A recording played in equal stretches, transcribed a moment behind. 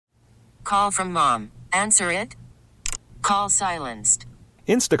call from mom. Answer it. Call silenced.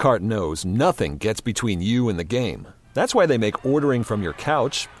 Instacart knows nothing gets between you and the game. That's why they make ordering from your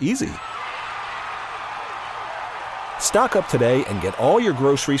couch easy. Stock up today and get all your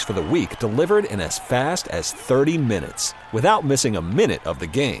groceries for the week delivered in as fast as 30 minutes without missing a minute of the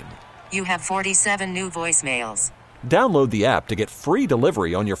game. You have 47 new voicemails. Download the app to get free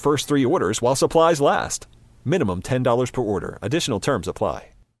delivery on your first 3 orders while supplies last. Minimum $10 per order. Additional terms apply.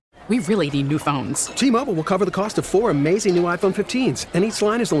 We really need new phones. T-Mobile will cover the cost of 4 amazing new iPhone 15s, and each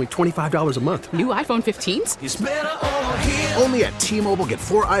line is only $25 a month. New iPhone 15s? It's better over here. Only at T-Mobile, get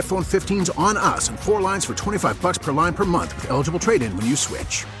 4 iPhone 15s on us and 4 lines for $25 per line per month with eligible trade-in when you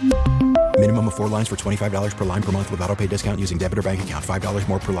switch. Minimum of 4 lines for $25 per line per month with autopay discount using debit or bank account. $5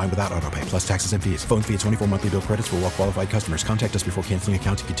 more per line without autopay, plus taxes and fees. Phone fee at 24 monthly bill credits for well-qualified customers. Contact us before canceling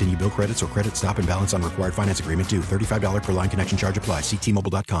account to continue bill credits or credit stop and balance on required finance agreement due. $35 per line connection charge applies. See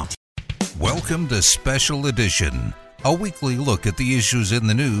T-Mobile.com. Welcome to Special Edition, a weekly look at the issues in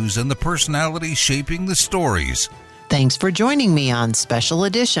the news and the personalities shaping the stories. Thanks for joining me on Special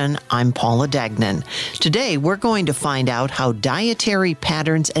Edition. I'm Paula Dagnan. Today, we're going to find out how dietary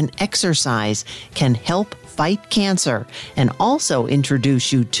patterns and exercise can help fight cancer, and also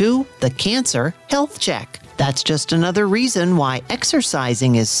introduce you to the Cancer Health Check. That's just another reason why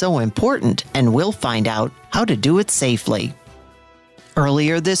exercising is so important, and we'll find out how to do it safely.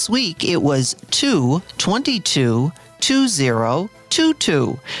 Earlier this week, it was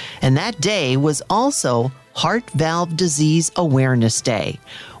 2/22/2022, and that day was also Heart Valve Disease Awareness Day.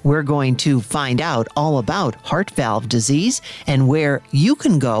 We're going to find out all about heart valve disease and where you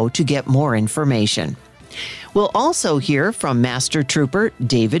can go to get more information. We'll also hear from Master Trooper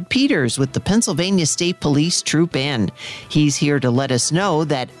David Peters with the Pennsylvania State Police Troop N. He's here to let us know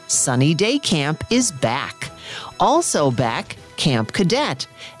that Sunny Day Camp is back. Also back, Camp Cadet,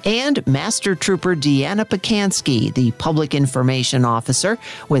 and Master Trooper Deanna Piekanski, the Public Information Officer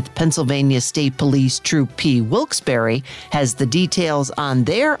with Pennsylvania State Police Troop P Wilkes Barre, has the details on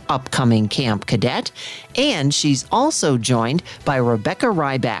their upcoming Camp Cadet, and she's also joined by Rebecca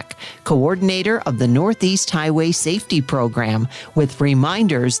Rybak, Coordinator of the Northeast Highway Safety Program, with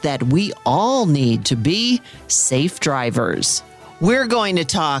reminders that we all need to be safe drivers. We're going to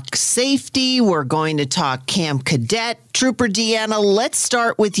talk safety. We're going to talk Camp Cadet. Trooper Deanna, let's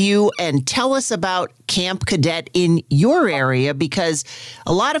start with you and tell us about Camp Cadet in your area, because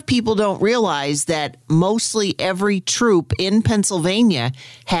a lot of people don't realize that mostly every troop in Pennsylvania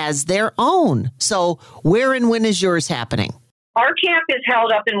has their own. So where and when is yours happening? Our camp is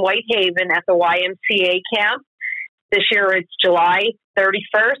held up in Whitehaven at the YMCA camp. This year it's July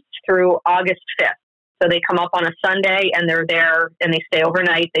 31st through August 5th. So they come up on a Sunday and they're there and they stay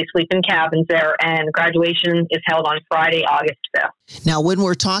overnight. They sleep in cabins there, and graduation is held on Friday, August 5th. Now, when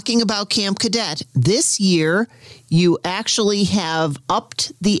we're talking about Camp Cadet, this year you actually have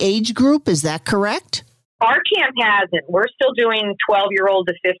upped the age group. Is that correct? Our camp hasn't. We're still doing 12-year-old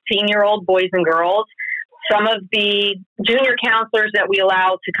to 15-year-old boys and girls. Some of the junior counselors that we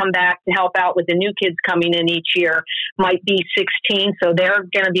allow to come back to help out with the new kids coming in each year might be 16, so they're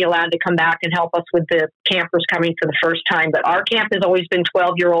going to be allowed to come back and help us with the campers coming for the first time. But our camp has always been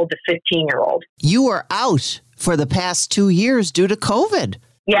 12-year-old to 15-year-old. You were out for the past 2 years due to COVID.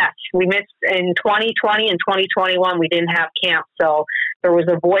 Yes, we missed in 2020 and 2021. We didn't have camp, so there was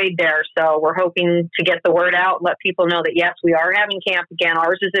a void there. So we're hoping to get the word out, let people know that, yes, we are having camp again.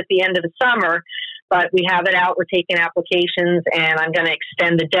 Ours is at the end of the summer, but we have it out. We're taking applications, and I'm going to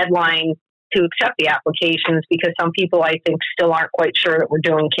extend the deadline to accept the applications because some people, I think, still aren't quite sure that we're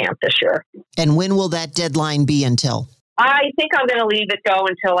doing camp this year. And when will that deadline be until? I think I'm going to leave it go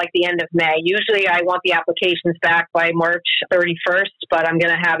until like the end of May. Usually I want the applications back by March 31st, but I'm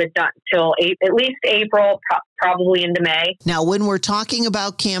going to have it done till at least April, probably into May. Now, when we're talking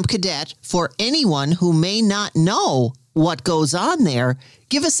about Camp Cadet, for anyone who may not know what goes on there,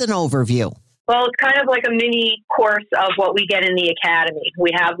 give us an overview. Well, it's kind of like a mini course of what we get in the academy.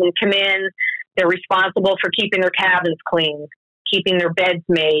 We have them come in. They're responsible for keeping their cabins clean, keeping their beds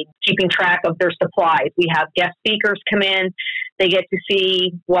made, keeping track of their supplies. We have guest speakers come in. They get to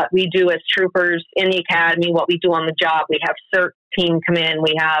see what we do as troopers in the academy, what we do on the job. We have CERT team come in.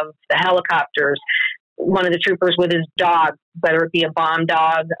 We have the helicopters. One of the troopers with his dog, whether it be a bomb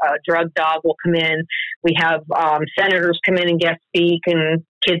dog, a drug dog, will come in. We have senators come in and guest speak, and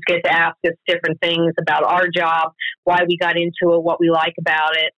kids get to ask us different things about our job, why we got into it, what we like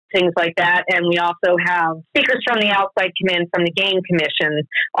about it, things like that. And we also have speakers from the outside come in, from the game commission,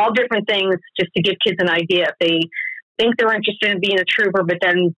 all different things just to give kids an idea. If think they're interested in being a trooper, but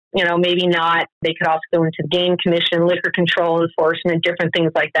then, maybe not. They could also go into the game commission, liquor control enforcement, different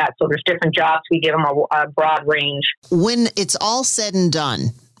things like that. So there's different jobs. We give them a broad range. When it's all said and done,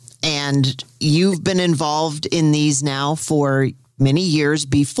 and you've been involved in these now for many years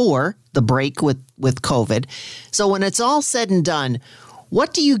before the break with COVID. So when it's all said and done,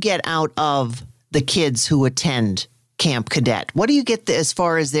 what do you get out of the kids who attend Camp Cadet? What do you get as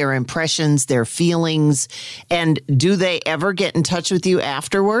far as their impressions, their feelings, and do they ever get in touch with you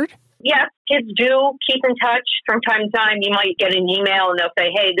afterward? Yes, kids do keep in touch from time to time. You might get an email and they'll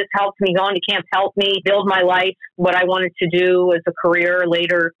say, hey, this helped me, going to camp helped me build my life, what I wanted to do as a career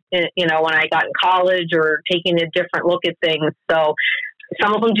later, when I got in college, or taking a different look at things. So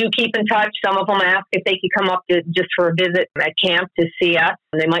some of them do keep in touch. Some of them ask if they could come up just for a visit at camp to see us.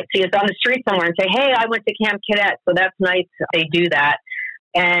 And they might see us on the street somewhere and say, hey, I went to Camp Cadet. So that's nice if they do that.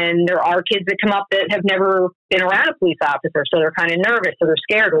 And there are kids that come up that have never been around a police officer, so they're kind of nervous, or they're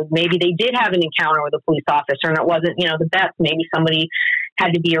scared, or maybe they did have an encounter with a police officer and it wasn't, the best. Maybe somebody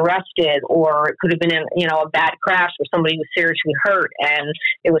had to be arrested, or it could have been a bad crash where somebody was seriously hurt and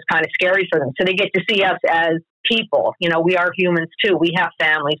it was kind of scary for them. So they get to see us as people. We are humans too. We have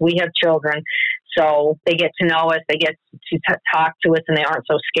families, we have children. So they get to know us, they get to talk to us, and they aren't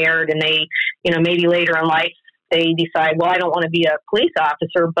so scared. And they, maybe later in life, they decide, well, I don't want to be a police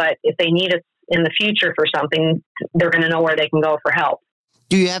officer, but if they need us in the future for something, they're going to know where they can go for help.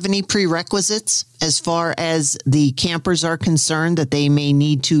 Do you have any prerequisites as far as the campers are concerned that they may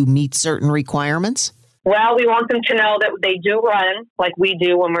need to meet certain requirements? Well, we want them to know that they do run like we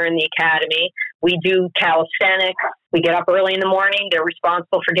do when we're in the academy. We do calisthenics. We get up early in the morning. They're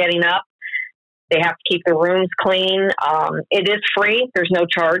responsible for getting up. They have to keep the rooms clean. It is free. There's no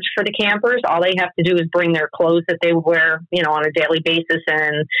charge for the campers. All they have to do is bring their clothes that they wear, on a daily basis,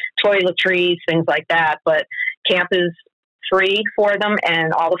 and toiletries, things like that. But camp is free for them,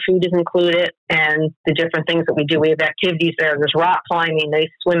 and all the food is included, and the different things that we do. We have activities there. There's rock climbing. They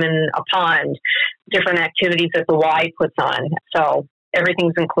swim in a pond, different activities that the Y puts on. So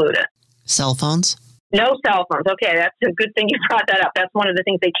everything's included. Cell phones? No cell phones. Okay, that's a good thing you brought that up. That's one of the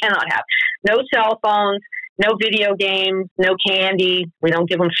things they cannot have. No cell phones, no video games, no candy. We don't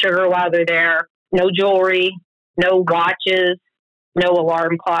give them sugar while they're there. No jewelry, no watches, no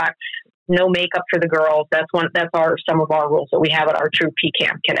alarm clocks, no makeup for the girls. That's some of our rules that we have at our Troop P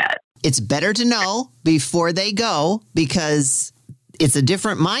Camp Cadet. It's better to know before they go, because it's a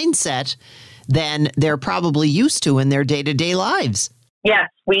different mindset than they're probably used to in their day-to-day lives. Yes,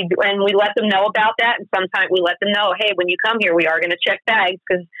 we let them know about that, and sometimes we let them know, hey, when you come here, we are going to check bags,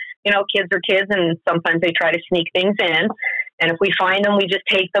 because kids are kids, and sometimes they try to sneak things in. And if we find them, we just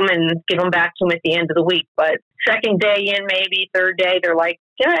take them and give them back to them at the end of the week. But second day in, maybe third day, they're like,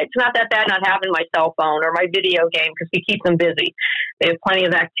 yeah, it's not that bad not having my cell phone or my video game, because we keep them busy. They have plenty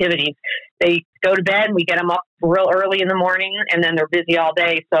of activities. They go to bed, we get them up real early in the morning, and then they're busy all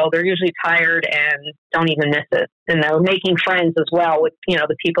day. So they're usually tired and don't even miss it. And they're making friends as well with,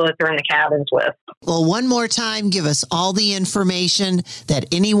 the people that they're in the cabins with. Well, one more time, give us all the information that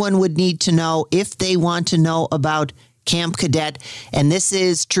anyone would need to know if they want to know about Camp Cadet. And this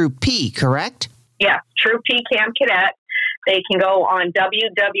is Troop P, correct? Yeah, Troop P Camp Cadet. They can go on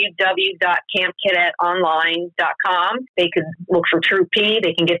www.campcadetonline.com. They could look for Troop P.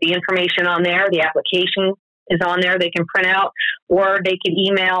 They can get the information on there. The application is on there. They can print out, or they could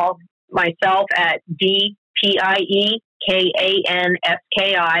email myself at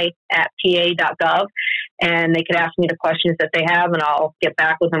dpiekanski@pa.gov, and they could ask me the questions that they have, and I'll get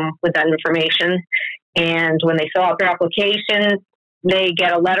back with them with that information. And when they fill out their application, they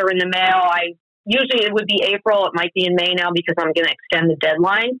get a letter in the mail. Usually it would be April. It might be in May now, because I'm going to extend the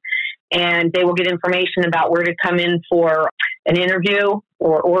deadline. And they will get information about where to come in for an interview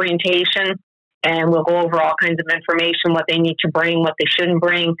or orientation. And we'll go over all kinds of information, what they need to bring, what they shouldn't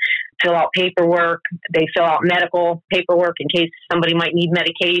bring, fill out paperwork. They fill out medical paperwork in case somebody might need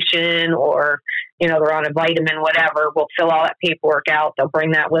medication, or, they're on a vitamin, whatever. We'll fill all that paperwork out. They'll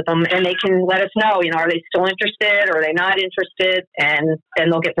bring that with them, and they can let us know, are they still interested, or are they not interested? And then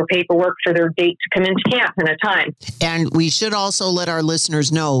they'll get their paperwork for their date to come into camp in a time. And we should also let our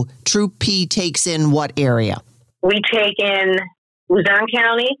listeners know, Troop P takes in what area? We take in Luzerne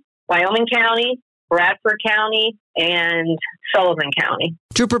County, Wyoming County, Bradford County, and Sullivan County.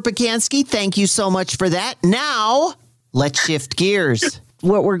 Trooper Piekanski, thank you so much for that. Now, let's shift gears.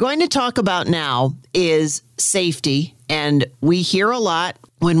 What we're going to talk about now is safety, and we hear a lot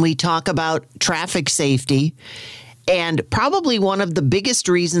when we talk about traffic safety. And probably one of the biggest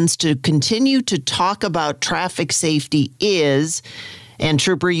reasons to continue to talk about traffic safety is, and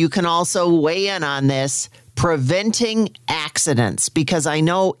Trooper, you can also weigh in on this, preventing accidents, because I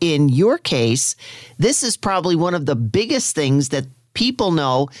know in your case, this is probably one of the biggest things that people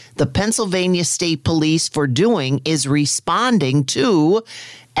know the Pennsylvania State Police for doing is responding to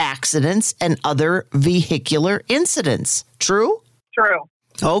accidents and other vehicular incidents. True? True.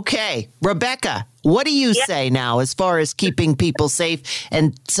 Okay. Rebecca, what do you say now as far as keeping people safe?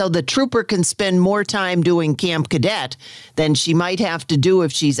 And so the trooper can spend more time doing Camp Cadet than she might have to do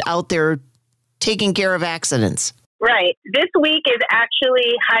if she's out there taking care of accidents. Right. This week is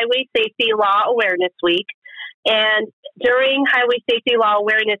actually Highway Safety Law Awareness Week. And during Highway Safety Law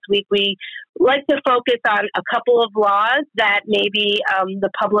Awareness Week, we like to focus on a couple of laws that maybe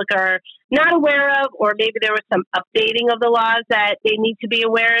the public are not aware of, or maybe there was some updating of the laws that they need to be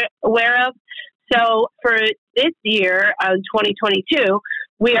aware of. So for this year, 2022,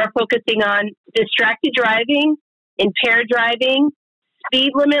 we are focusing on distracted driving, impaired driving,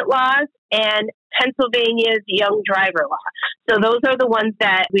 speed limit laws, and Pennsylvania's young driver law. So those are the ones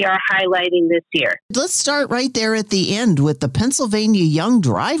that we are highlighting this year. Let's start right there at the end with the Pennsylvania young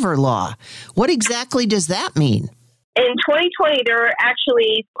driver law. What exactly does that mean? In 2020, there were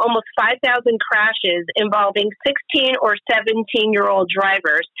actually almost 5,000 crashes involving 16 or 17-year-old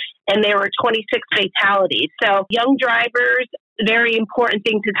drivers, and there were 26 fatalities. So young drivers, very important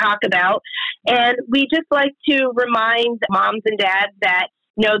thing to talk about. And we just like to remind moms and dads that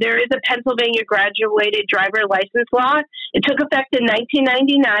there is a Pennsylvania graduated driver license law. It took effect in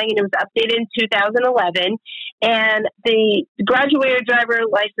 1999 and it was updated in 2011. And the graduated driver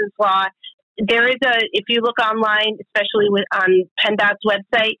license law, there is if you look online, especially on PennDOT's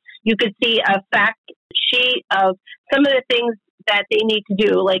website, you could see a fact sheet of some of the things that they need to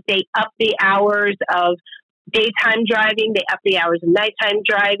do. Like they up the hours of daytime driving, they up the hours of nighttime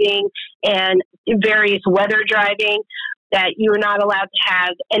driving, and various weather driving, that you're not allowed to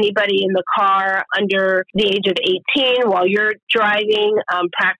have anybody in the car under the age of 18 while you're driving,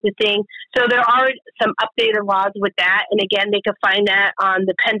 practicing. So there are some updated laws with that. And again, they can find that on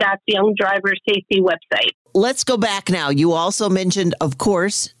the PennDOT's Young Driver Safety website. Let's go back now. You also mentioned, of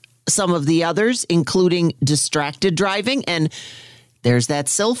course, some of the others, including distracted driving. And there's that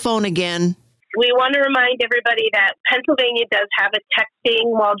cell phone again. We want to remind everybody that Pennsylvania does have a texting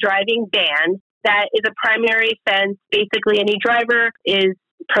while driving ban. That is a primary offense. Basically, any driver is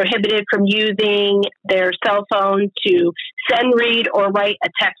prohibited from using their cell phone to send, read, or write a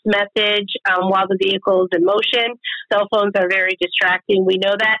text message while the vehicle is in motion. Cell phones are very distracting. We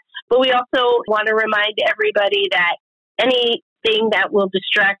know that. But we also want to remind everybody that anything that will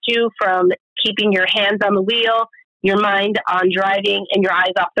distract you from keeping your hands on the wheel, your mind on driving, and your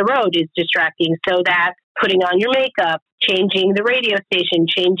eyes off the road is distracting. So that's putting on your makeup, changing the radio station,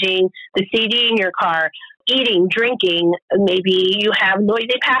 changing the CD in your car, eating, drinking. Maybe you have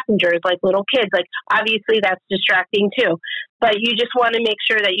noisy passengers like little kids. Like, obviously, that's distracting too. But you just want to make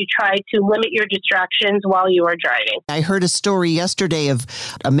sure that you try to limit your distractions while you are driving. I heard a story yesterday of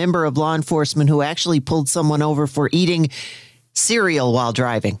a member of law enforcement who actually pulled someone over for eating cereal while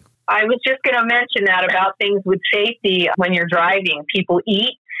driving. I was just going to mention that about things with safety when you're driving. People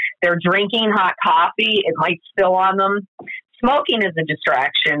eat, they're drinking hot coffee, it might spill on them. Smoking is a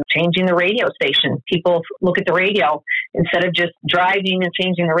distraction. Changing the radio station. People look at the radio. Instead of just driving and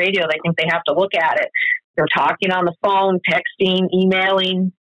changing the radio, they think they have to look at it. They're talking on the phone, texting,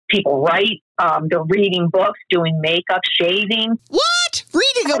 emailing. People write. They're reading books, doing makeup, shaving. What?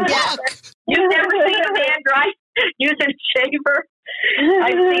 Reading a book? You've never seen a man drive use a shaver?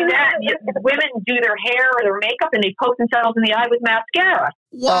 I've seen that. Women do their hair or their makeup and they poke themselves in the eye with mascara.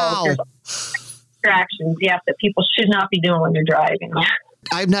 Wow. So distractions, yes, that people should not be doing when you're driving.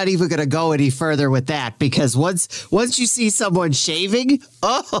 I'm not even going to go any further with that because once you see someone shaving,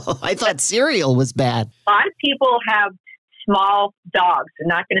 I thought cereal was bad. A lot of people have small dogs. I'm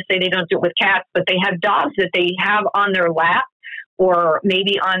not going to say they don't do it with cats, but they have dogs that they have on their lap or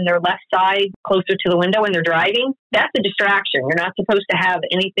maybe on their left side closer to the window when they're driving. That's a distraction. You're not supposed to have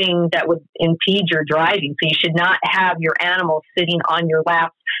anything that would impede your driving. So you should not have your animal sitting on your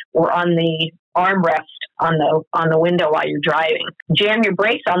lap or on the armrest on the window while you're driving. Jam your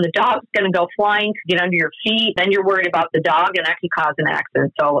brakes on, the dog's going to go flying, get under your feet. Then you're worried about the dog and that could cause an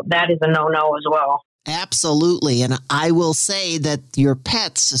accident. So that is a no-no as well. Absolutely. And I will say that your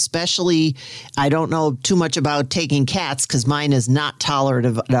pets, especially, I don't know too much about taking cats because mine is not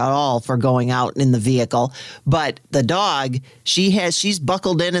tolerant at all for going out in the vehicle. But the dog, she's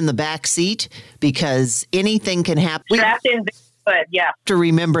buckled in the back seat because anything can happen. Strapped in, but yeah. To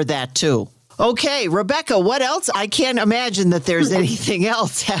remember that too. Okay, Rebecca, what else? I can't imagine that there's anything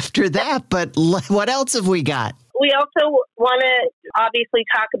else after that, but what else have we got? We also want to obviously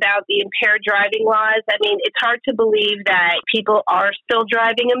talk about the impaired driving laws. I mean, it's hard to believe that people are still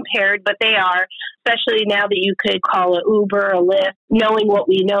driving impaired, but they are, especially now that you could call an Uber, a Lyft, knowing what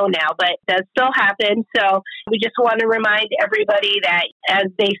we know now, but it does still happen. So we just want to remind everybody that, as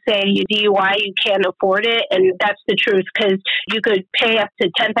they say, you DUI, you can't afford it. And that's the truth, because you could pay up to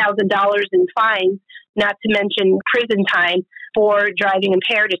 $10,000 in fines, not to mention prison time, for driving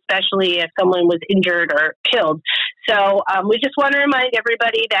impaired, especially if someone was injured or killed. So we just want to remind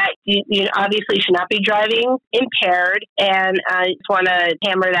everybody that you obviously should not be driving impaired, and I just want to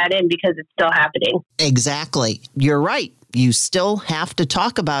hammer that in because it's still happening. Exactly. You're right. You still have to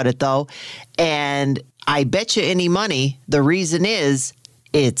talk about it, though. And I bet you any money, the reason is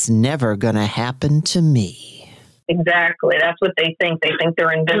it's never going to happen to me. Exactly. That's what they think. They think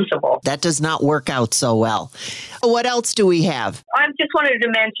they're invincible. That does not work out so well. What else do we have? I just wanted to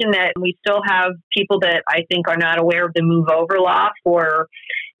mention that we still have people that I think are not aware of the move over law for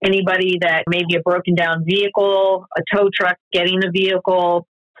anybody that may be a broken down vehicle, a tow truck getting the vehicle,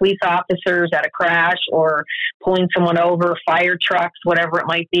 police officers at a crash or pulling someone over, fire trucks, whatever it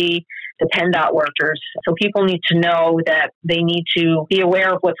might be, the PennDOT workers. So people need to know that they need to be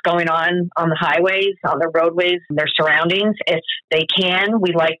aware of what's going on the highways, on the roadways, their surroundings. If they can,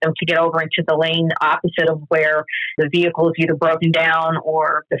 we'd like them to get over into the lane opposite of where the vehicle is either broken down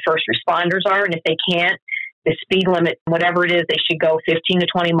or the first responders are. And if they can't, the speed limit, whatever it is, they should go 15 to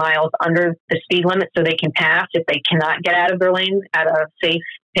 20 miles under the speed limit so they can pass if they cannot get out of their lane at a safe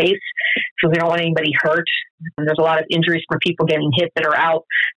pace, because we don't want anybody hurt. And there's a lot of injuries from people getting hit that are out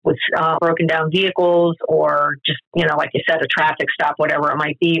with broken down vehicles or just, like you said, a traffic stop, whatever it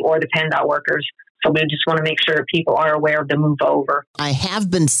might be, or the PennDOT workers. So we just want to make sure that people are aware of the move over. I have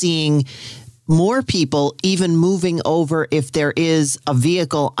been seeing more people even moving over if there is a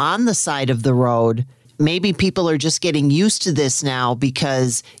vehicle on the side of the road. Maybe people are just getting used to this now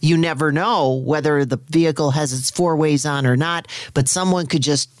because you never know whether the vehicle has its four ways on or not, but someone could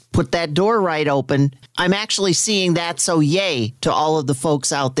just put that door right open. I'm actually seeing that, so yay to all of the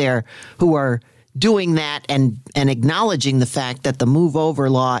folks out there who are doing that and acknowledging the fact that the move over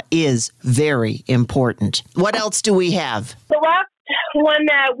law is very important. What else do we have? The last one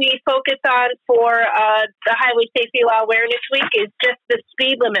that we focus on for the Highway Safety Law Awareness Week is just the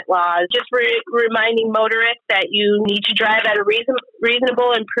speed limit laws, just reminding motorists that you need to drive at a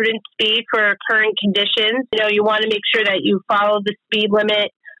reasonable and prudent speed for current conditions. You want to make sure that you follow the speed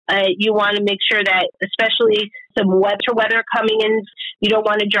limit. You want to make sure that, especially some weather coming in, you don't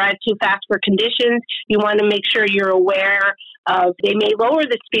want to drive too fast for conditions. You want to make sure you're aware of, they may lower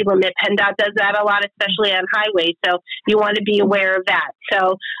the speed limit. PennDOT does that a lot, especially on highways. So you want to be aware of that.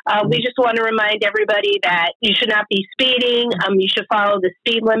 So we just want to remind everybody that you should not be speeding. You should follow the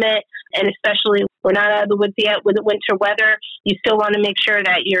speed limit. And especially we're not out of the woods yet with the winter weather. You still want to make sure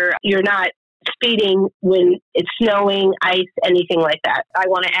that you're not speeding when it's snowing, ice, anything like that. I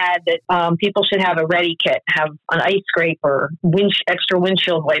want to add that people should have a ready kit, have an ice scraper, extra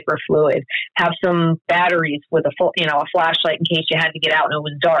windshield wiper fluid, have some batteries with a flashlight in case you had to get out and it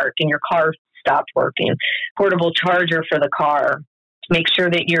was dark and your car stopped working, portable charger for the car. Make sure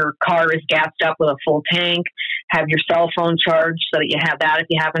that your car is gassed up with a full tank. Have your cell phone charged so that you have that if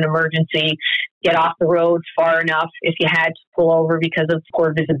you have an emergency. Get off the road far enough if you had to pull over because of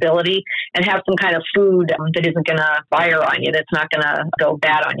poor visibility, and have some kind of food that isn't going to fire on you, that's not going to go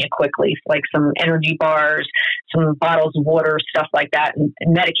bad on you quickly, like some energy bars, some bottles of water, stuff like that, and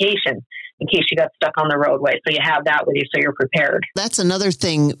medication in case you got stuck on the roadway. So you have that with you so you're prepared. That's another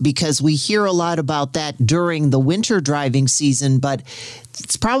thing, because we hear a lot about that during the winter driving season, but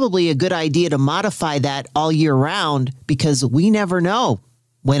it's probably a good idea to modify that all year round, because we never know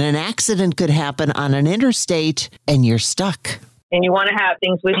when an accident could happen on an interstate and you're stuck. And you want to have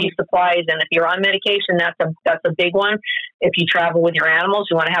things with you, supplies. And if you're on medication, that's a big one. If you travel with your animals,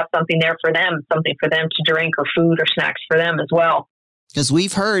 you want to have something there for them, something for them to drink or food or snacks for them as well. Because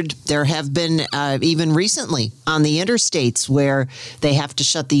we've heard there have been even recently on the interstates where they have to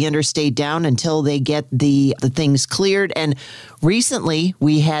shut the interstate down until they get the things cleared. And recently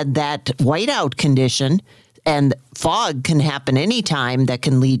we had that whiteout condition, and fog can happen anytime that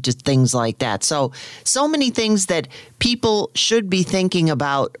can lead to things like that. So many things that people should be thinking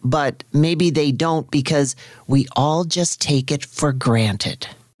about, but maybe they don't because we all just take it for granted.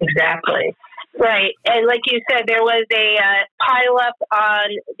 Exactly. Right. And like you said, there was a pileup on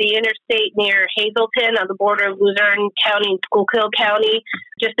the interstate near Hazleton on the border of Luzerne County and Schuylkill County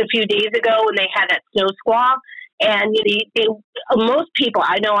just a few days ago when they had that snow squall. And most people,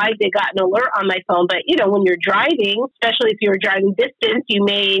 I know I got an alert on my phone, but when you're driving, especially if you're driving distance, you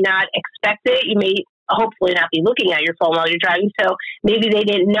may not expect it. You may hopefully not be looking at your phone while you're driving. So maybe they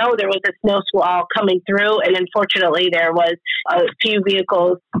didn't know there was a snow squall coming through, and unfortunately there was a few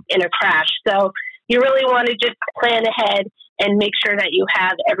vehicles in a crash. So you really want to just plan ahead and make sure that you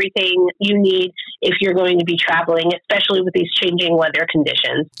have everything you need if you're going to be traveling, especially with these changing weather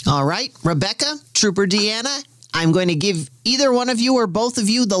conditions. All right, Rebecca, Trooper Deanna, I'm going to give either one of you or both of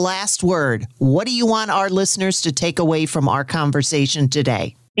you the last word. What do you want our listeners to take away from our conversation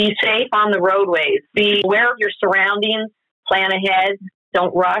today? Be safe on the roadways. Be aware of your surroundings. Plan ahead.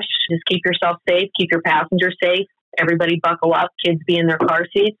 Don't rush. Just keep yourself safe. Keep your passengers safe. Everybody buckle up. Kids be in their car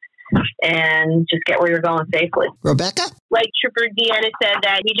seats. And just get where you're going safely. Rebecca? Like Trooper Deanna said,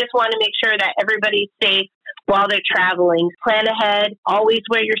 that you just want to make sure that everybody's safe while they're traveling. Plan ahead. Always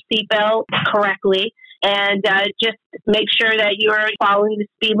wear your seatbelt correctly. And just make sure that you're following the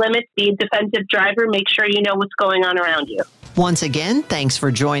speed limits. Be a defensive driver. Make sure you know what's going on around you. Once again, thanks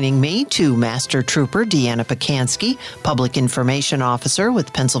for joining me, to Master Trooper Deanna Piekanski, Public Information Officer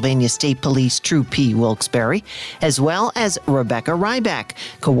with Pennsylvania State Police Troop P Wilkes Barre, as well as Rebecca Rybak,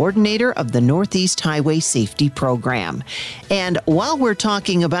 Coordinator of the Northeast Highway Safety Program. And while we're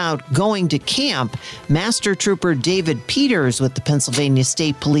talking about going to camp, Master Trooper David Peters with the Pennsylvania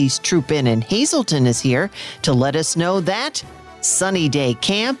State Police Troop Inn in Hazleton is here to let us know that Sunny Day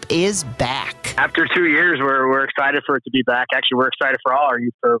Camp is back. After 2 years, we're excited for it to be back. Actually, we're excited for all our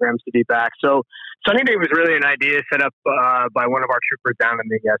youth programs to be back. So Sunny Day was really an idea set up by one of our troopers down in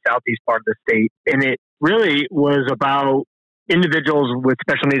the southeast part of the state. And it really was about individuals with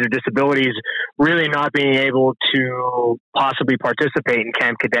special needs or disabilities really not being able to possibly participate in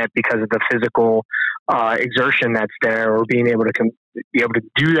Camp Cadet because of the physical exertion that's there, or being able to be able to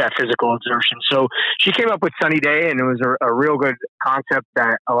do that physical exertion. So she came up with Sunny Day, and it was a real good concept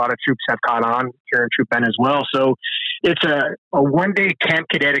that a lot of troops have caught on here in Troop N as well. So it's a one-day Camp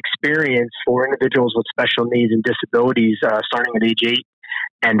Cadet experience for individuals with special needs and disabilities starting at age 8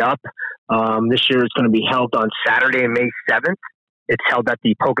 and up. This year it's going to be held on Saturday, May 7th. It's held at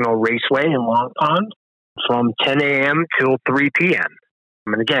the Pocono Raceway in Long Pond from 10 a.m. till 3 p.m.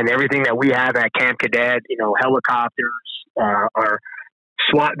 And again, everything that we have at Camp Cadet, helicopters, our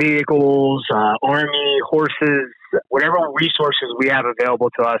SWAT vehicles, Army, horses, whatever resources we have available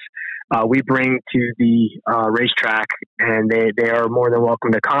to us, we bring to the racetrack, and they are more than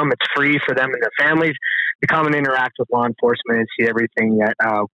welcome to come. It's free for them and their families to come and interact with law enforcement and see everything that,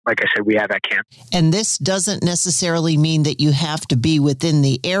 like I said, we have at camp. And this doesn't necessarily mean that you have to be within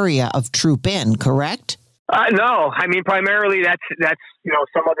the area of Troop N, correct? No, I mean, primarily that's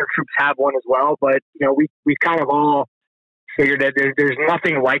some other troops have one as well, but we kind of all figured that there's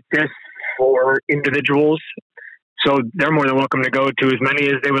nothing like this for individuals, so they're more than welcome to go to as many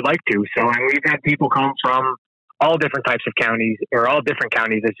as they would like to. So, and we've had people come from all different types of counties, or all different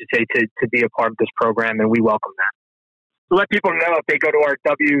counties, I should say, to be a part of this program, and we welcome that. To let people know, if they go to our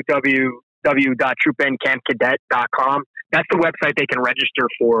www.troopncampcadet.com, that's the website they can register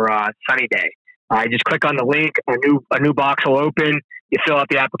for Sunny Day. You just click on the link, a new box will open, you fill out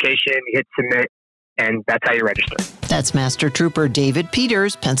the application, you hit submit, and that's how you register. That's Master Trooper David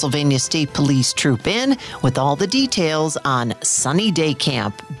Peters, Pennsylvania State Police Troop Inn, with all the details on Sunny Day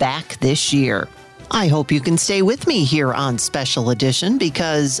Camp back this year. I hope you can stay with me here on Special Edition,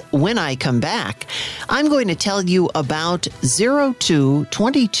 because when I come back, I'm going to tell you about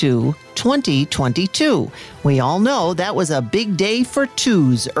 02/22/2022. We all know that was a big day for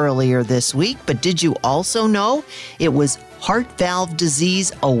twos earlier this week, but did you also know it was Heart Valve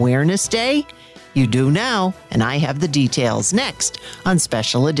Disease Awareness Day? You do now, and I have the details next on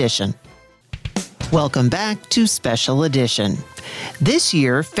Special Edition. Welcome back to Special Edition. This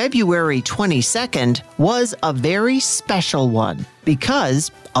year, February 22nd, was a very special one because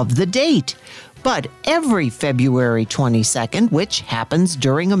of the date. But every February 22nd, which happens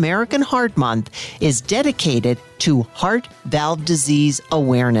during American Heart Month, is dedicated to heart valve disease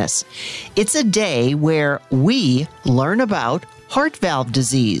awareness. It's a day where we learn about heart valve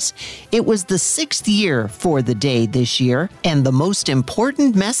disease. It was the 6th year for the day this year, and the most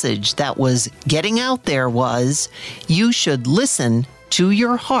important message that was getting out there was, you should listen to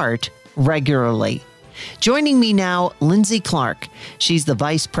your heart regularly. Joining me now, Lindsay Clarke. She's the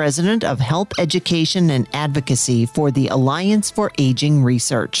Vice President of Health Education and Advocacy for the Alliance for Aging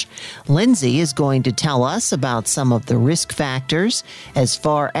Research. Lindsay is going to tell us about some of the risk factors as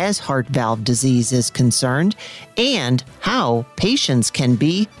far as heart valve disease is concerned, and how patients can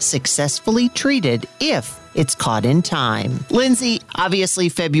be successfully treated if it's caught in time. Lindsay, obviously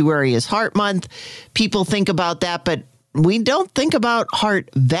February is Heart Month. People think about that, but we don't think about heart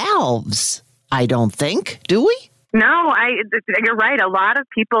valves. I don't think. Do we? No, you're right. A lot of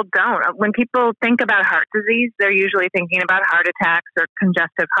people don't. When people think about heart disease, they're usually thinking about heart attacks or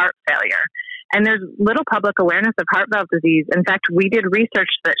congestive heart failure. And there's little public awareness of heart valve disease. In fact, we did research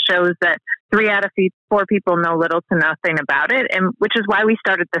that shows that 3 out of 4 people know little to nothing about it, and which is why we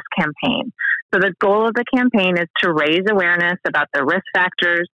started this campaign. So the goal of the campaign is to raise awareness about the risk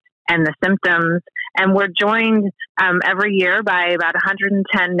factors and the symptoms. And we're joined every year by about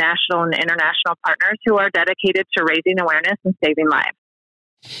 110 national and international partners who are dedicated to raising awareness and saving lives.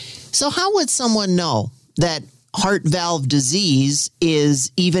 So how would someone know that heart valve disease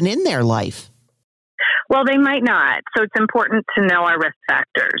is even in their life? Well, they might not. So it's important to know our risk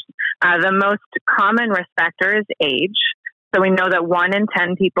factors. The most common risk factor is age. So we know that 1 in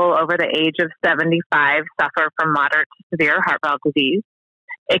 10 people over the age of 75 suffer from moderate to severe heart valve disease.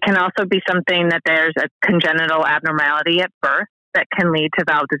 It can also be something that there's a congenital abnormality at birth that can lead to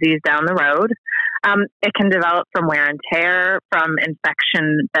valve disease down the road. It can develop from wear and tear, from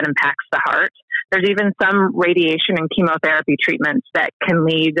infection that impacts the heart. There's even some radiation and chemotherapy treatments that can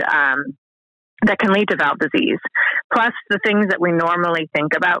lead to valve disease. Plus the things that we normally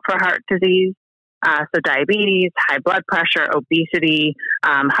think about for heart disease, so diabetes, high blood pressure, obesity,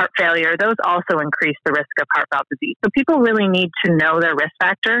 heart failure, those also increase the risk of heart valve disease. So people really need to know their risk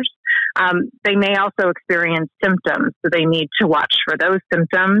factors. They may also experience symptoms, so they need to watch for those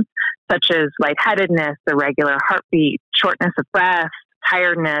symptoms, such as lightheadedness, irregular heartbeat, shortness of breath,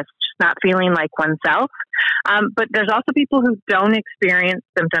 tiredness, not feeling like oneself. But there's also people who don't experience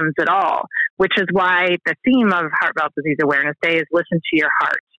symptoms at all, which is why the theme of Heart Valve Disease Awareness Day is listen to your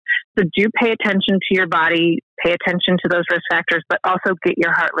heart. So do pay attention to your body, pay attention to those risk factors, but also get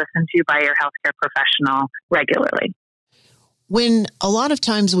your heart listened to by your healthcare professional regularly. When a lot of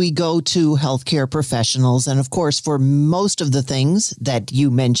times we go to healthcare professionals, and of course, for most of the things that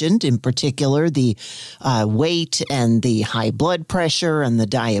you mentioned, in particular, the weight and the high blood pressure and the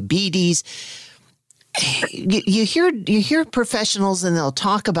diabetes, you hear professionals and they'll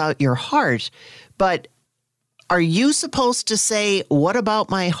talk about your heart, but are you supposed to say, what about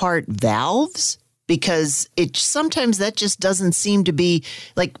my heart valves? Because sometimes that just doesn't seem to be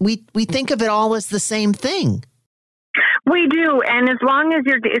like we think of it all as the same thing. We do. And as long as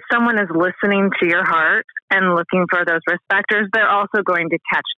if someone is listening to your heart and looking for those risk factors, they're also going to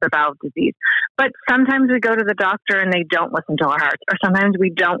catch the valve disease. But sometimes we go to the doctor and they don't listen to our hearts, or sometimes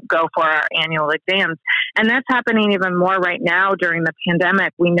we don't go for our annual exams. And that's happening even more right now during the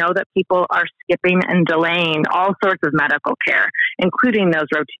pandemic. We know that people are skipping and delaying all sorts of medical care, including those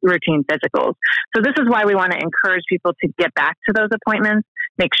routine physicals. So this is why we want to encourage people to get back to those appointments,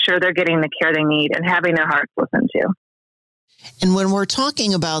 make sure they're getting the care they need and having their hearts listened to. And when we're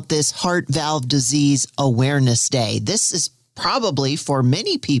talking about this Heart Valve Disease Awareness Day, this is probably for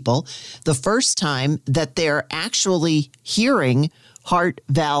many people the first time that they're actually hearing heart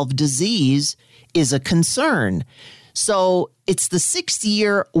valve disease is a concern. So it's the 6th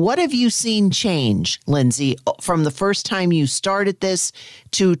year. What have you seen change, Lindsay, from the first time you started this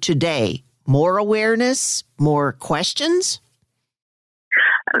to today? More awareness, more questions?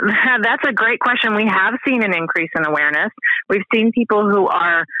 That's a great question. We have seen an increase in awareness. We've seen people who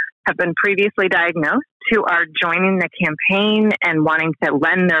have been previously diagnosed who are joining the campaign and wanting to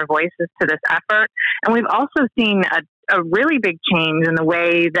lend their voices to this effort. And we've also seen a really big change in the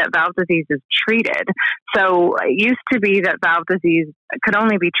way that valve disease is treated. So it used to be that valve disease could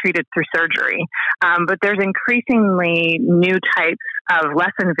only be treated through surgery, but there's increasingly new types of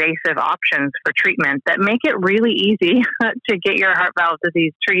less invasive options for treatment that make it really easy to get your heart valve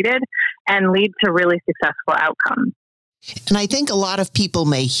disease treated and lead to really successful outcomes. And I think a lot of people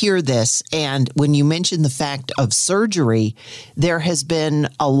may hear this. And when you mention the fact of surgery, there has been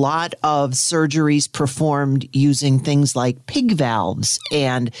a lot of surgeries performed using things like pig valves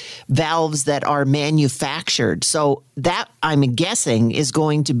and valves that are manufactured. So that, I'm guessing, is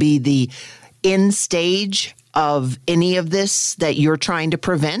going to be the end stage of any of this that you're trying to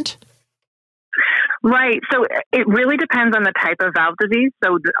prevent? Right. So it really depends on the type of valve disease.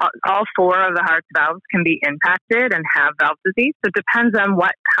 So all 4 of the heart's valves can be impacted and have valve disease. So it depends on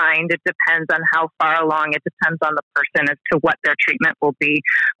what kind. It depends on how far along. It depends on the person as to what their treatment will be.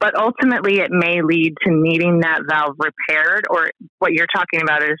 But ultimately, it may lead to needing that valve repaired, or what you're talking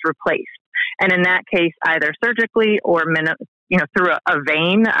about is replaced. And in that case, either surgically or through a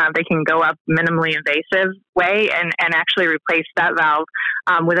vein, they can go up minimally invasive way and actually replace that valve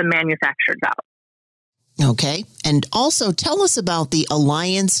with a manufactured valve. Okay. And also tell us about the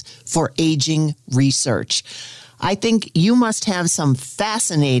Alliance for Aging Research. I think you must have some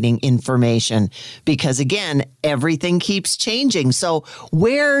fascinating information because, again, everything keeps changing. So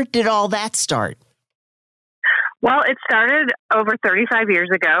where did all that start? Well, it started over 35 years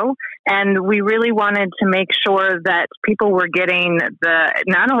ago, and we really wanted to make sure that people were getting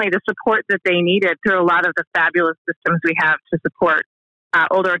not only the support that they needed through a lot of the fabulous systems we have to support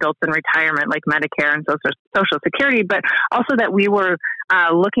older adults in retirement, like Medicare and Social Security, but also that we were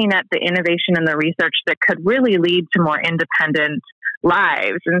looking at the innovation and the research that could really lead to more independent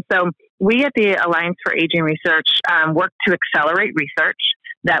lives. And so we at the Alliance for Aging Research work to accelerate research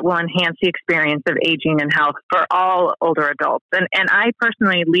that will enhance the experience of aging and health for all older adults. And I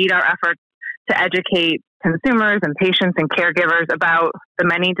personally lead our efforts to educate consumers and patients and caregivers about the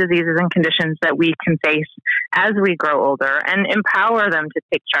many diseases and conditions that we can face as we grow older and empower them to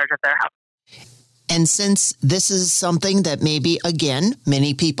take charge of their health. And since this is something that maybe, again,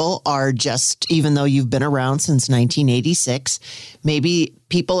 many people are just, even though you've been around since 1986, maybe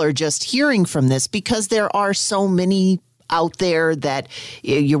people are just hearing from this because there are so many out there that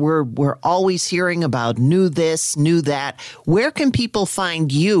we're always hearing about new this, new that. Where can people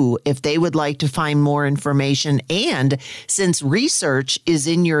find you if they would like to find more information? And since research is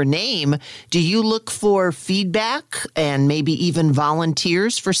in your name, do you look for feedback and maybe even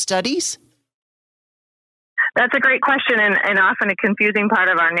volunteers for studies? That's a great question and often a confusing part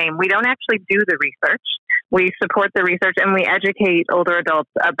of our name. We don't actually do the research. We support the research and we educate older adults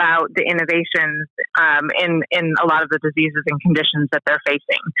about the innovations in a lot of the diseases and conditions that they're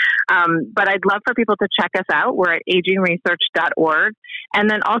facing. But I'd love for people to check us out. We're at agingresearch.org. And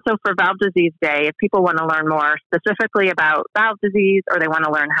then also for Valve Disease Day, if people want to learn more specifically about valve disease or they want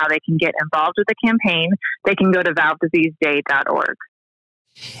to learn how they can get involved with the campaign, they can go to valvediseaseday.org.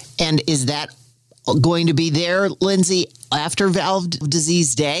 And is that going to be there, Lindsay, after Valve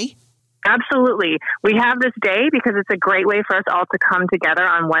Disease Day? Absolutely. We have this day because it's a great way for us all to come together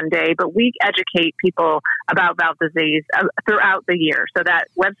on one day, but we educate people about valve disease throughout the year. So that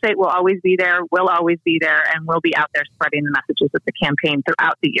website will always be there, will always be there, and we'll be out there spreading the messages of the campaign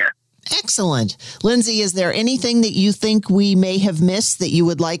throughout the year. Excellent. Lindsay, is there anything that you think we may have missed that you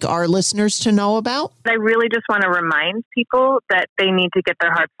would like our listeners to know about? I really just want to remind people that they need to get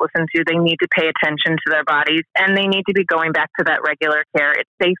their hearts listened to. They need to pay attention to their bodies, and they need to be going back to that regular care. It's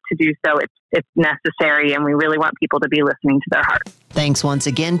safe to do so. It's necessary, and we really want people to be listening to their hearts. Thanks once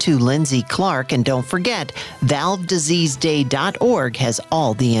again to Lindsay Clarke, and don't forget, valvediseaseday.org has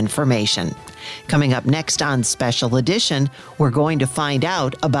all the information. Coming up next on Special Edition, we're going to find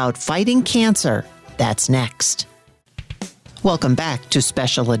out about fighting cancer. That's next. Welcome back to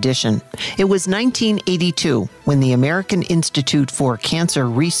Special Edition. It was 1982 when the American Institute for Cancer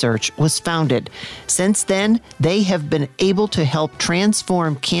Research was founded. Since then, they have been able to help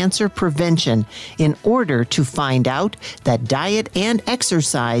transform cancer prevention in order to find out that diet and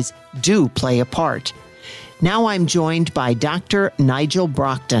exercise do play a part. Now I'm joined by Dr. Nigel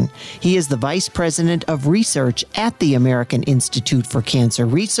Brockton. He is the Vice President of Research at the American Institute for Cancer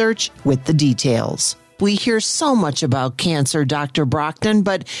Research with the details. We hear so much about cancer, Dr. Brockton,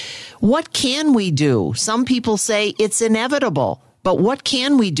 but what can we do? Some people say it's inevitable, but what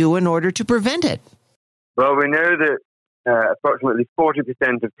can we do in order to prevent it? Well, we know that approximately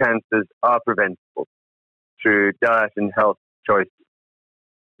 40% of cancers are preventable through diet and health choices.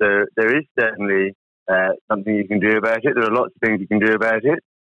 So there is certainly something you can do about it. There are lots of things you can do about it.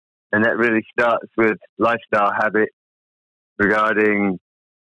 And that really starts with lifestyle habits regarding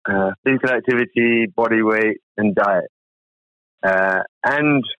physical activity, body weight, and diet,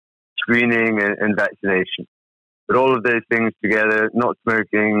 and screening and vaccination. But all of those things together, not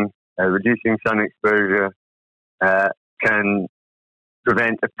smoking, reducing sun exposure, can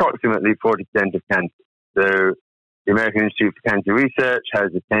prevent approximately 40% of cancer. So the American Institute for Cancer Research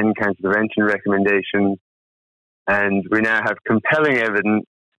has the 10 cancer prevention recommendations, and we now have compelling evidence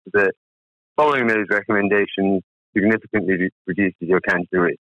that following those recommendations significantly reduces your cancer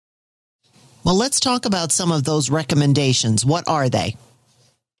risk. Well, let's talk about some of those recommendations. What are they?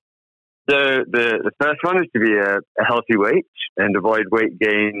 So the first one is to be a healthy weight and avoid weight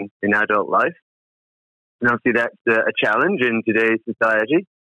gain in adult life. And obviously that's a challenge in today's society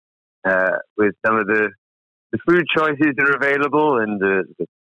with some of the food choices that are available and the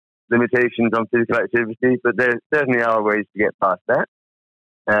limitations on physical activity, but there certainly are ways to get past that.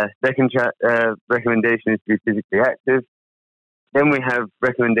 Second recommendation is to be physically active. Then we have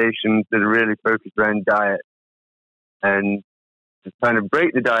recommendations that are really focused around diet and to kind of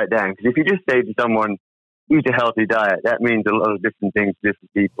break the diet down. Because if you just say to someone, eat a healthy diet, that means a lot of different things to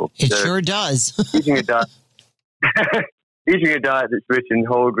different people. It sure does. eating a diet that's rich in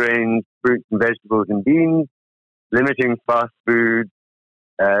whole grains, fruits and vegetables and beans, limiting fast food,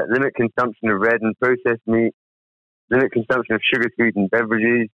 limit consumption of red and processed meat, limit consumption of sugar-sweetened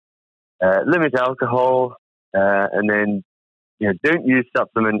beverages, limit alcohol, and then don't use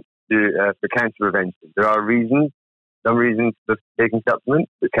supplements for cancer prevention. There are some reasons for taking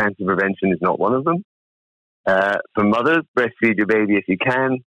supplements, but cancer prevention is not one of them. For mothers, breastfeed your baby if you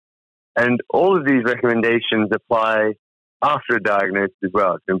can. And all of these recommendations apply after a diagnosis as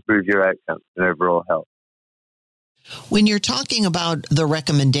well to improve your outcomes and overall health. When you're talking about the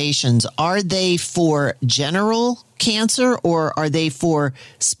recommendations, are they for general cancer or are they for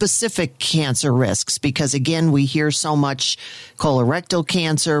specific cancer risks? Because again, we hear so much colorectal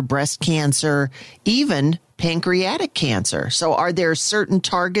cancer, breast cancer, even pancreatic cancer. So are there certain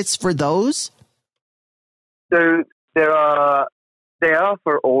targets for those? So they are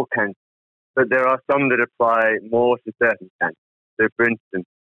for all cancers, but there are some that apply more to certain cancers. So for instance,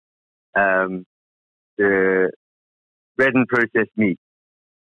 the red and processed meat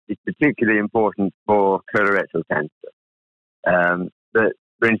is particularly important for colorectal cancer. But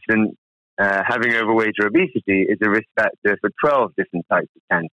for instance, having overweight or obesity is a risk factor for 12 different types of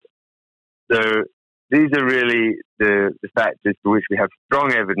cancer. So these are really the factors for which we have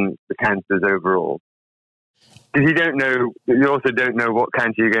strong evidence for cancers overall. Because you also don't know what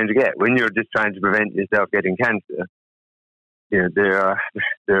cancer you're going to get. When you're just trying to prevent yourself getting cancer, there are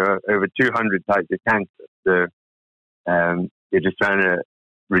over 200 types of cancer. So you're just trying to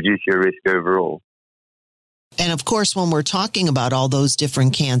reduce your risk overall. And of course, when we're talking about all those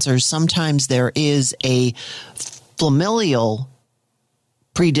different cancers, sometimes there is a familial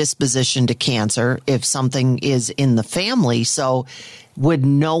predisposition to cancer if something is in the family. So would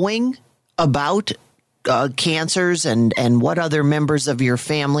knowing about cancers and what other members of your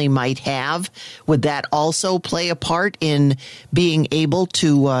family might have, would that also play a part in being able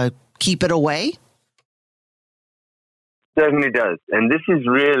to keep it away? Certainly does. And this is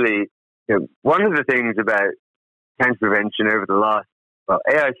really one of the things about cancer prevention over the last,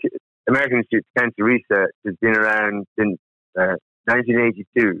 American Institute of Cancer Research has been around since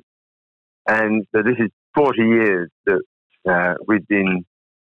 1982. And so this is 40 years that we've been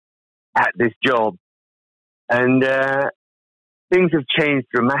at this job. And things have changed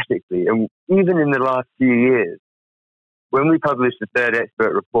dramatically. And even in the last few years, when we published the third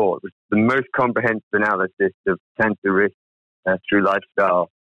expert report, which is the most comprehensive analysis of cancer risk through lifestyle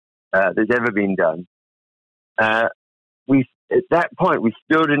that's ever been done, at that point, we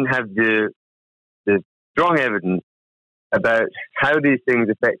still didn't have the strong evidence about how these things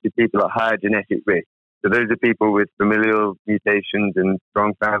affected people at higher genetic risk. So those are people with familial mutations and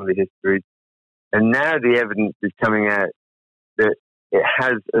strong family histories. And now the evidence is coming out that it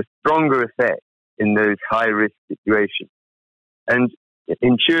has a stronger effect in those high-risk situations. And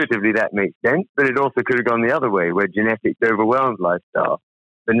intuitively that makes sense, but it also could have gone the other way, where genetics overwhelmed lifestyle.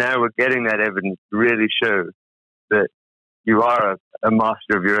 But now we're getting that evidence to really show that you are a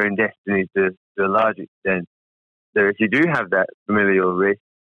master of your own destiny to a large extent. So if you do have that familial risk,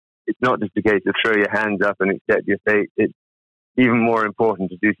 it's not just a case of throw your hands up and accept your fate. It's even more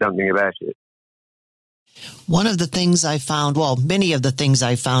important to do something about it. One of the things I found, many of the things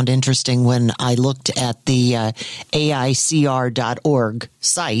I found interesting when I looked at the AICR.org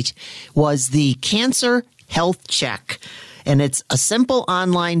site was the Cancer Health Check. And it's a simple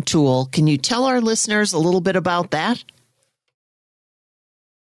online tool. Can you tell our listeners a little bit about that?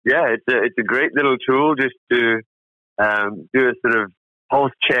 Yeah, it's a great little tool just to do a sort of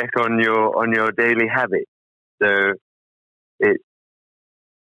pulse check on your daily habits. So it's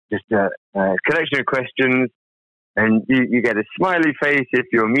just a collection of questions, and you get a smiley face if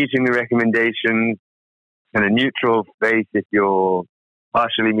you're meeting the recommendations, and a neutral face if you're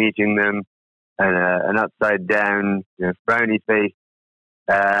partially meeting them, and an upside down frowny face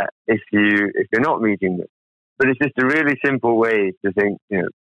if you're not meeting them. But it's just a really simple way to think,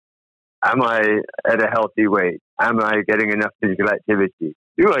 am I at a healthy weight? Am I getting enough physical activity?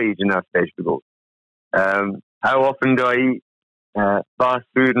 Do I eat enough vegetables? How often do I eat fast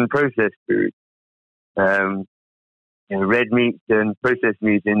food and processed food? Red meat and processed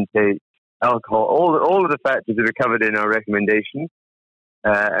meat intake, alcohol, all of the factors that are covered in our recommendations.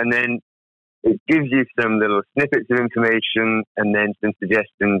 And then it gives you some little snippets of information and then some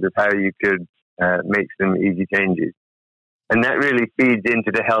suggestions of how you could make some easy changes. And that really feeds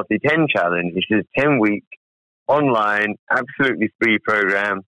into the Healthy 10 Challenge, which is a 10-week online, absolutely free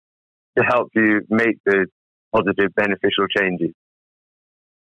program to help you make those positive, beneficial changes.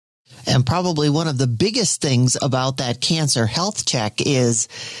 And probably one of the biggest things about that Cancer Health Check is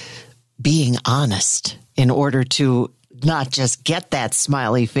being honest in order to not just get that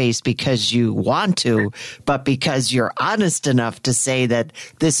smiley face because you want to, but because you're honest enough to say that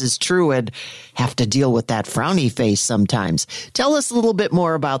this is true and have to deal with that frowny face sometimes. Tell us a little bit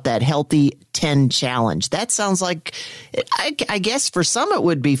more about that Healthy 10 Challenge. That sounds like, I guess for some it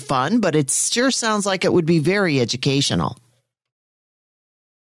would be fun, but it sure sounds like it would be very educational.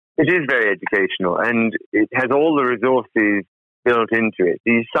 It is very educational, and it has all the resources built into it.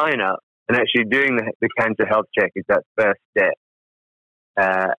 So you sign up, and actually doing the cancer health check is that first step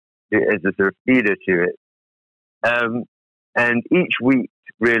as a sort of feeder to it. And each week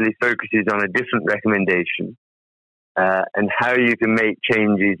really focuses on a different recommendation and how you can make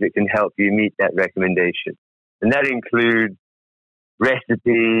changes that can help you meet that recommendation. And that includes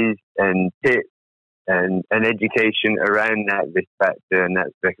recipes and tips and education around that risk factor and that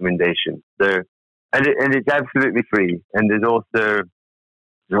recommendation. So, and it's absolutely free. And there's also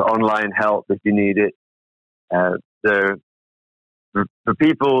online help if you need it. So for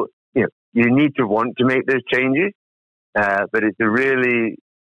people, you need to want to make those changes, but it's a really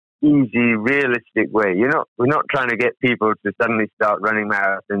easy, realistic way. We're not trying to get people to suddenly start running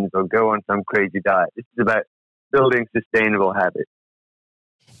marathons or go on some crazy diet. This is about building sustainable habits.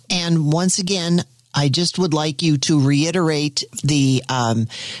 And once again, I just would like you to reiterate the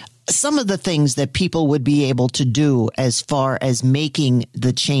some of the things that people would be able to do as far as making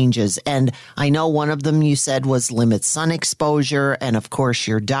the changes. And I know one of them you said was limit sun exposure and, of course,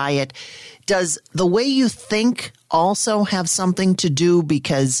 your diet. Does the way you think also have something to do?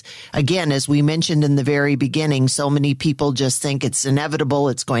 Because, again, as we mentioned in the very beginning, so many people just think it's inevitable,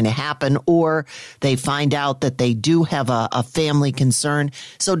 it's going to happen, or they find out that they do have a family concern.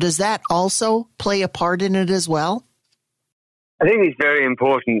 So does that also play a part in it as well? I think it's very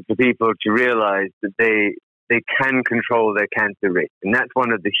important for people to realize that they can control their cancer risk. And that's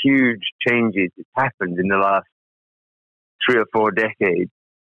one of the huge changes that's happened in the last 3 or 4 decades,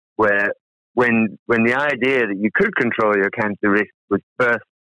 where when the idea that you could control your cancer risk was first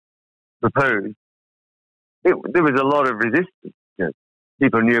proposed, there was a lot of resistance.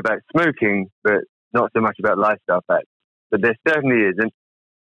 People knew about smoking, but not so much about lifestyle factors. But there certainly is. And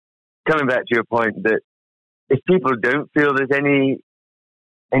coming back to your point that if people don't feel there's any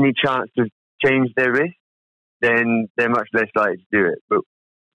chance to change their risk, then they're much less likely to do it. But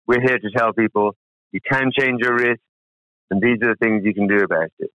we're here to tell people you can change your risk, and these are the things you can do about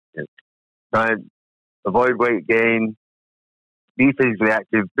it. Try and avoid weight gain, be physically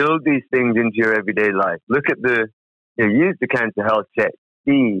active, build these things into your everyday life. Look at use the cancer health check,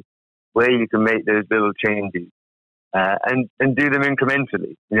 see where you can make those little changes, and do them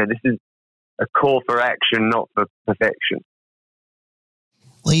incrementally. This is a call for action, not for perfection.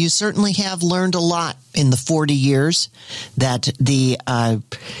 Well, you certainly have learned a lot in the 40 years that the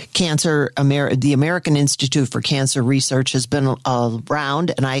American Institute for Cancer Research has been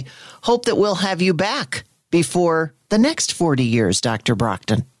around, and I hope that we'll have you back before the next 40 years, Dr.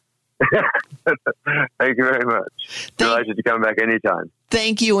 Brockton. Thank you very much. Delighted to come back anytime.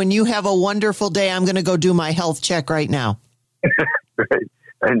 Thank you, and you have a wonderful day. I'm going to go do my health check right now. Great.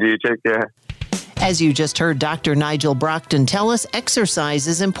 And you take care. As you just heard Dr. Nigel Brockton tell us, exercise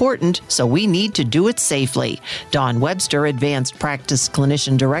is important, so we need to do it safely. Dawn Webster, Advanced Practice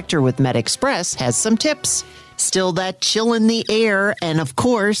Clinician Director with MedExpress, has some tips. Still that chill in the air, and of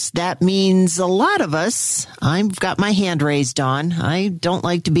course, that means a lot of us. I've got my hand raised, Dawn. I don't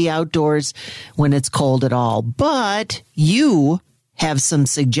like to be outdoors when it's cold at all, but you have some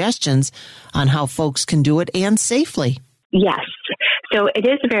suggestions on how folks can do it and safely. Yes. So it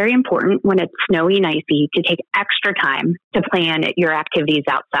is very important when it's snowy and icy to take extra time to plan your activities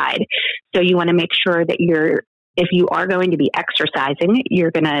outside. So you want to make sure that if you are going to be exercising,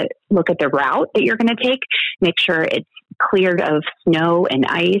 you're going to look at the route that you're going to take, make sure it's cleared of snow and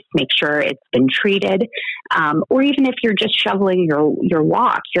ice, make sure it's been treated. Or even if you're just shoveling your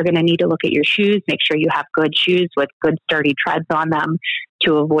walk, you're going to need to look at your shoes, make sure you have good shoes with good sturdy treads on them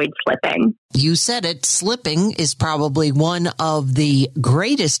to avoid slipping. You said it, slipping is probably one of the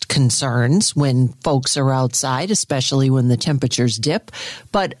greatest concerns when folks are outside, especially when the temperatures dip.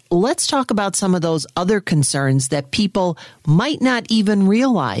 But let's talk about some of those other concerns that people might not even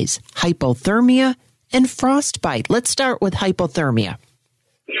realize: hypothermia and frostbite. Let's start with hypothermia.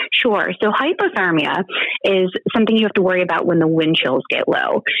 Sure. So hypothermia is something you have to worry about when the wind chills get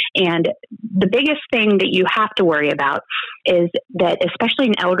low. And the biggest thing that you have to worry about is that, especially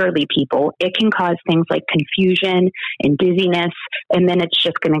in elderly people, it can cause things like confusion and dizziness, and then it's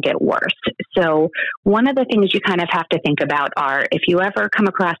just going to get worse. So one of the things you kind of have to think about are, if you ever come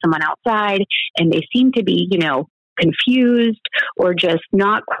across someone outside and they seem to be, confused or just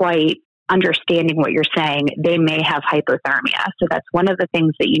not quite understanding what you're saying, they may have hypothermia. So that's one of the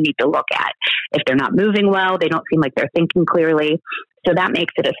things that you need to look at. If they're not moving well, they don't seem like they're thinking clearly. So that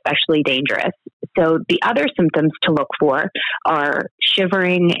makes it especially dangerous. So the other symptoms to look for are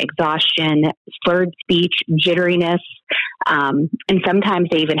shivering, exhaustion, slurred speech, jitteriness, and sometimes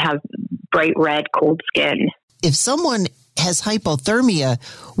they even have bright red, cold skin. If someone has hypothermia,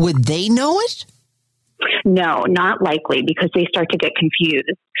 would they know it? No, not likely, because they start to get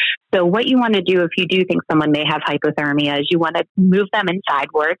confused. So what you want to do if you do think someone may have hypothermia is you want to move them inside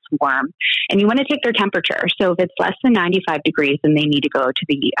where it's warm, and you want to take their temperature. So if it's less than 95 degrees, then they need to go to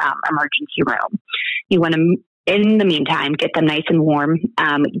the emergency room. You want to, in the meantime, get them nice and warm,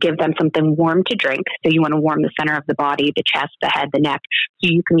 give them something warm to drink. So you want to warm the center of the body, the chest, the head, the neck. So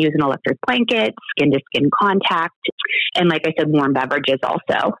you can use an electric blanket, skin-to-skin contact, and like I said, warm beverages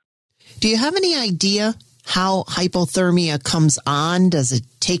also. Do you have any idea how hypothermia comes on? Does it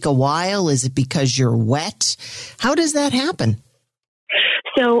take a while? Is it because you're wet? How does that happen?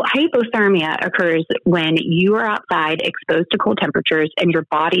 So hypothermia occurs when you are outside exposed to cold temperatures and your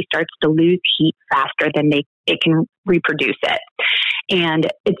body starts to lose heat faster than it can reproduce it. And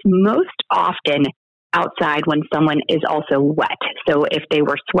it's most often outside when someone is also wet. So if they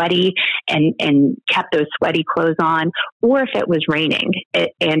were sweaty and kept those sweaty clothes on, or if it was raining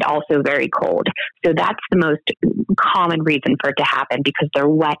and also very cold. So that's the most common reason for it to happen, because they're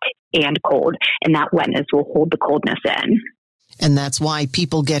wet and cold, and that wetness will hold the coldness in. And that's why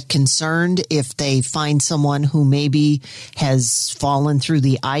people get concerned if they find someone who maybe has fallen through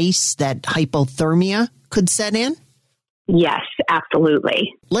the ice, that hypothermia could set in? Yes,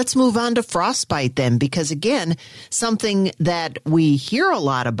 absolutely. Let's move on to frostbite then, because again, something that we hear a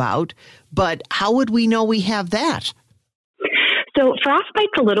lot about, but how would we know we have that? So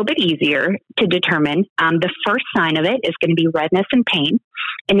frostbite's a little bit easier to determine. The first sign of it is going to be redness and pain,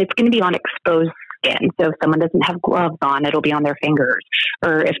 and it's going to be on exposed skin. So if someone doesn't have gloves on, it'll be on their fingers.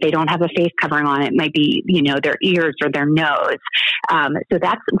 Or if they don't have a face covering on, it might be, their ears or their nose. So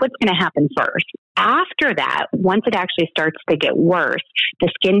that's what's going to happen first. After that, once it actually starts to get worse, the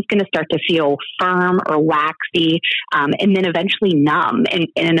skin's going to start to feel firm or waxy, and then eventually numb,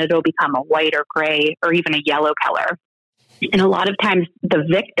 and it'll become a white or gray or even a yellow color. And a lot of times the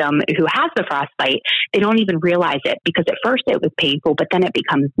victim who has the frostbite, they don't even realize it, because at first it was painful, but then it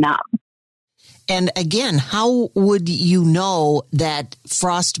becomes numb. And again, how would you know that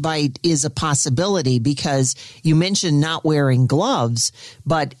frostbite is a possibility? Because you mentioned not wearing gloves,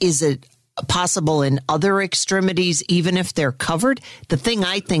 but is it possible in other extremities, even if they're covered? The thing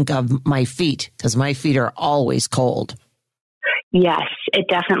I think of, my feet, because my feet are always cold. Yes, it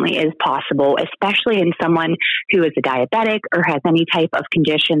definitely is possible, especially in someone who is a diabetic or has any type of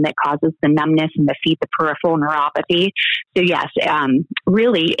condition that causes the numbness in the feet, the peripheral neuropathy. So yes,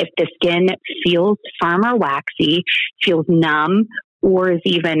 really, if the skin feels firm or waxy, feels numb, or is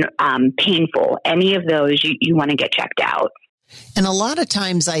even painful, any of those you want to get checked out. And a lot of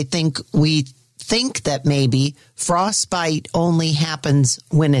times I think we think that maybe frostbite only happens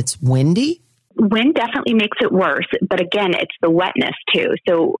when it's windy. Wind definitely makes it worse, but again, it's the wetness too.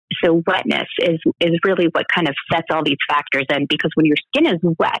 So wetness is really what kind of sets all these factors in, because when your skin is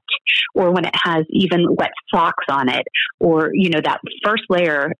wet, or when it has even wet socks on it, or, that first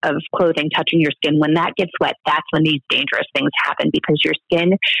layer of clothing touching your skin, when that gets wet, that's when these dangerous things happen, because your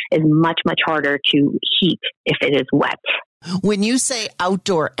skin is much, much harder to heat if it is wet. When you say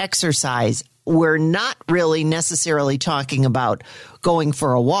outdoor exercise, we're not really necessarily talking about going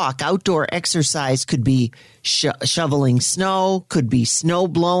for a walk. Outdoor exercise could be shoveling snow, could be snow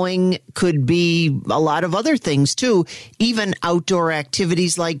blowing, could be a lot of other things too, even outdoor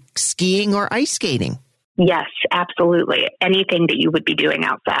activities like skiing or ice skating. Yes, absolutely. Anything that you would be doing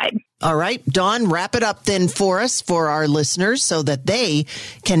outside. All right, Dawn, wrap it up then for us, for our listeners, so that they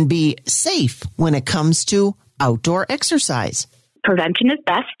can be safe when it comes to outdoor exercise. Prevention is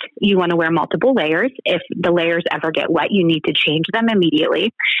best. You want to wear multiple layers. If the layers ever get wet, you need to change them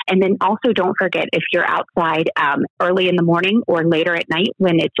immediately. And then also don't forget, if you're outside early in the morning or later at night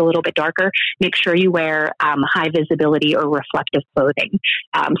when it's a little bit darker, make sure you wear high visibility or reflective clothing.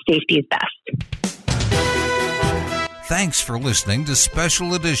 Safety is best. Thanks for listening to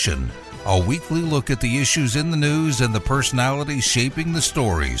Special Edition, a weekly look at the issues in the news and the personalities shaping the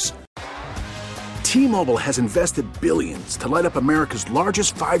stories. T-Mobile has invested billions to light up America's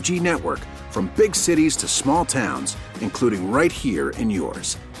largest 5G network, from big cities to small towns, including right here in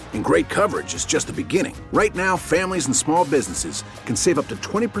yours. And great coverage is just the beginning. Right now, families and small businesses can save up to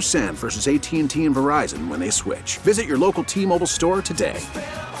 20% versus AT&T and Verizon when they switch. Visit your local T-Mobile store today.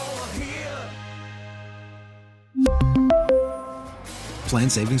 Plan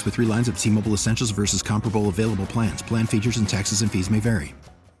savings with 3 lines of T-Mobile Essentials versus comparable available plans. Plan features and taxes and fees may vary.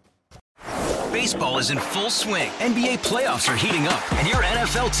 Baseball is in full swing. NBA playoffs are heating up, and your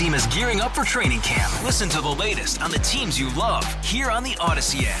NFL team is gearing up for training camp. Listen to the latest on the teams you love here on the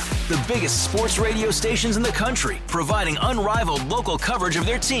Odyssey app. The biggest sports radio stations in the country, providing unrivaled local coverage of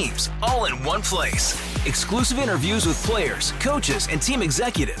their teams, all in one place. Exclusive interviews with players, coaches, and team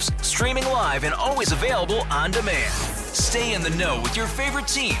executives, streaming live and always available on demand. Stay in the know with your favorite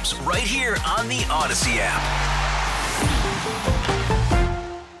teams right here on the Odyssey app.